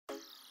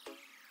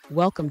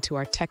Welcome to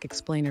our Tech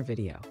Explainer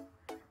video.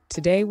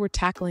 Today we're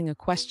tackling a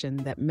question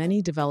that many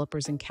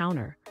developers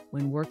encounter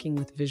when working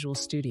with Visual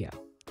Studio.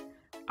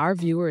 Our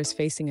viewer is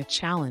facing a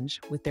challenge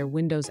with their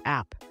Windows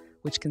app,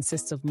 which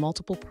consists of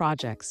multiple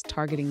projects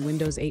targeting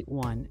Windows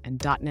 8.1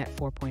 and .NET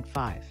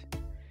 4.5.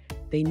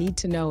 They need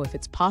to know if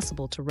it's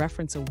possible to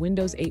reference a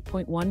Windows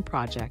 8.1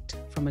 project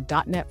from a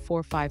 .NET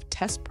 4.5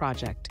 test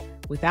project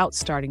without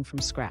starting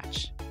from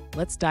scratch.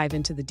 Let's dive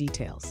into the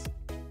details.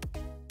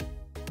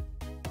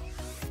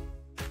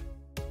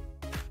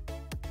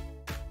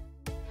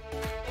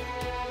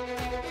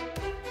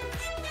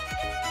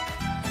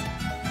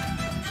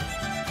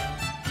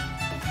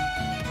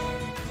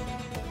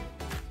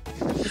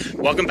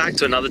 Welcome back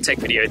to another tech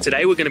video.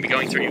 Today we're going to be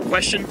going through your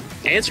question,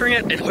 answering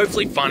it, and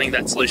hopefully finding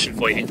that solution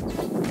for you.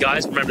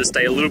 Guys, remember to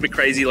stay a little bit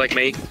crazy like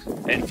me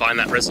and find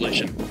that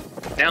resolution.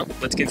 Now,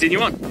 let's continue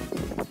on.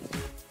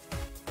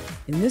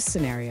 In this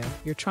scenario,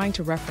 you're trying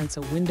to reference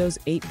a Windows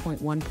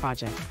 8.1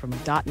 project from a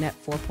 .NET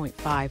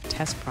 4.5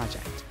 test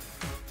project.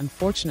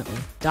 Unfortunately,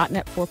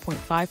 .NET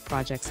 4.5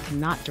 projects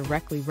cannot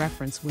directly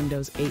reference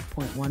Windows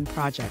 8.1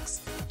 projects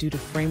due to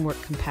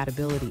framework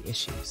compatibility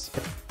issues.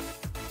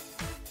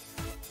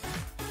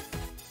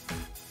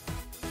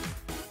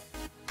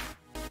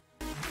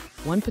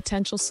 One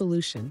potential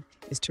solution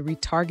is to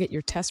retarget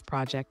your test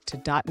project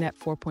to .NET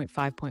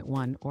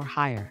 4.5.1 or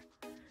higher.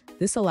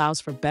 This allows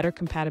for better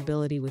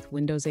compatibility with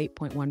Windows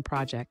 8.1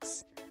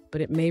 projects, but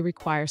it may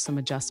require some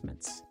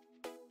adjustments.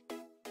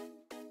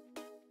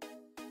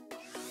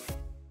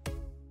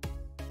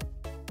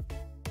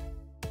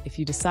 If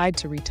you decide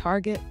to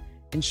retarget,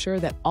 ensure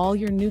that all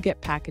your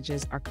NuGet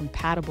packages are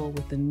compatible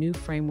with the new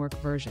framework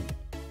version.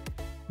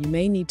 You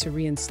may need to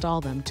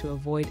reinstall them to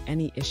avoid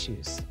any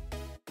issues.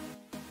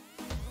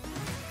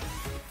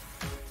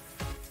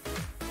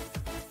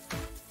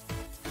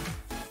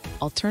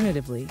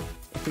 Alternatively,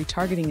 if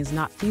retargeting is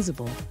not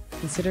feasible,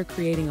 consider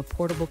creating a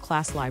portable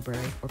class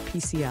library, or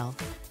PCL,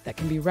 that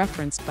can be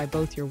referenced by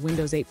both your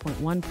Windows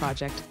 8.1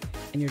 project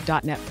and your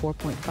 .NET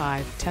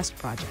 4.5 test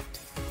project.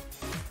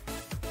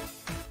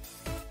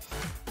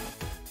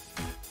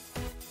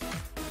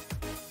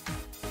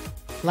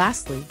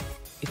 Lastly,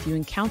 if you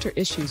encounter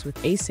issues with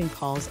async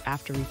calls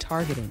after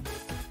retargeting,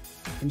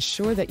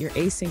 ensure that your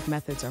async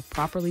methods are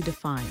properly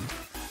defined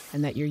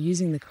and that you're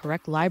using the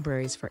correct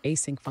libraries for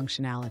async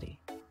functionality.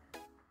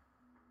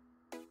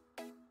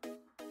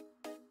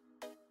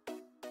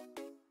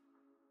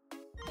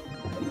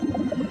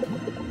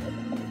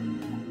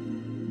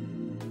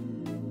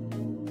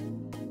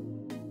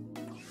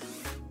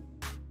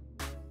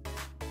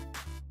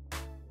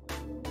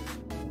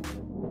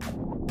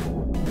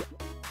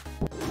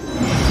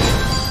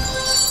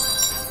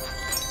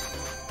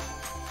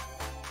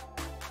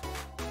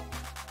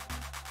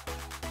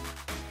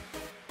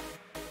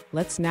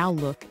 Let's now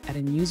look at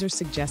a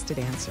user-suggested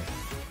answer.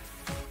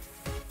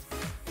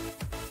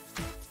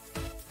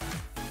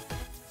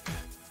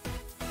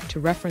 To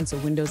reference a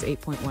Windows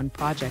 8.1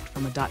 project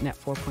from a .NET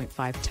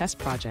 4.5 test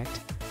project,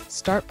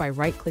 start by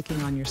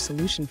right-clicking on your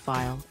solution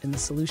file in the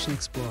Solution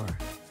Explorer.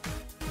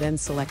 Then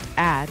select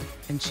Add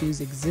and choose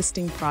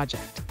Existing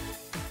Project.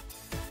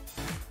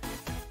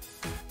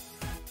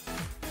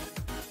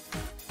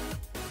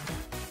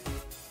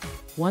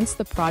 Once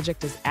the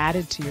project is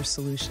added to your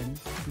solution,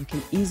 you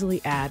can easily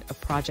add a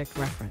project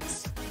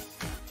reference.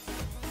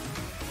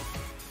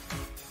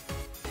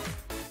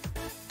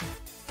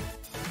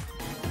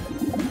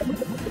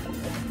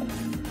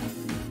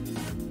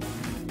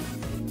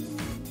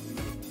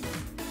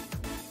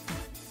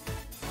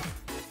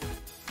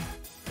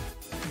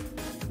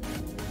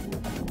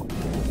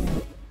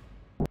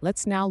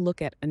 Let's now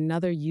look at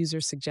another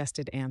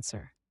user-suggested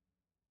answer.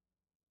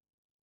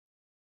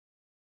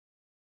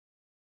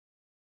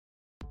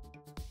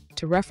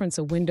 To reference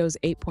a Windows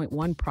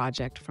 8.1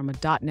 project from a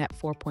 .NET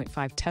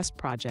 4.5 test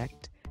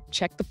project,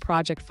 check the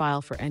project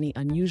file for any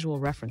unusual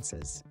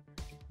references.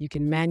 You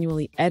can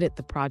manually edit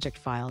the project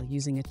file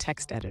using a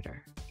text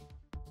editor.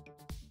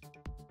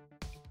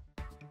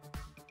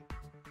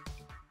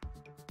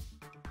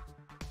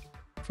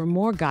 For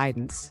more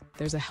guidance,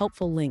 there's a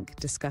helpful link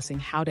discussing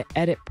how to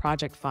edit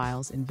project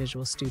files in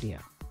Visual Studio.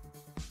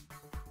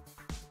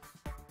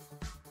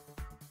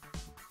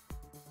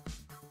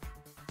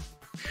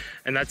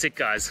 And that's it,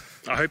 guys.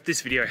 I hope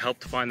this video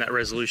helped find that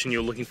resolution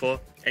you're looking for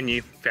and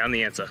you found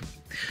the answer.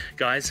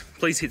 Guys,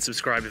 please hit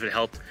subscribe if it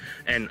helped,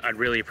 and I'd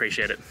really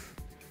appreciate it.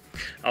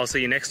 I'll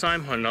see you next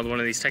time on another one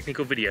of these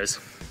technical videos.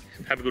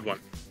 Have a good one.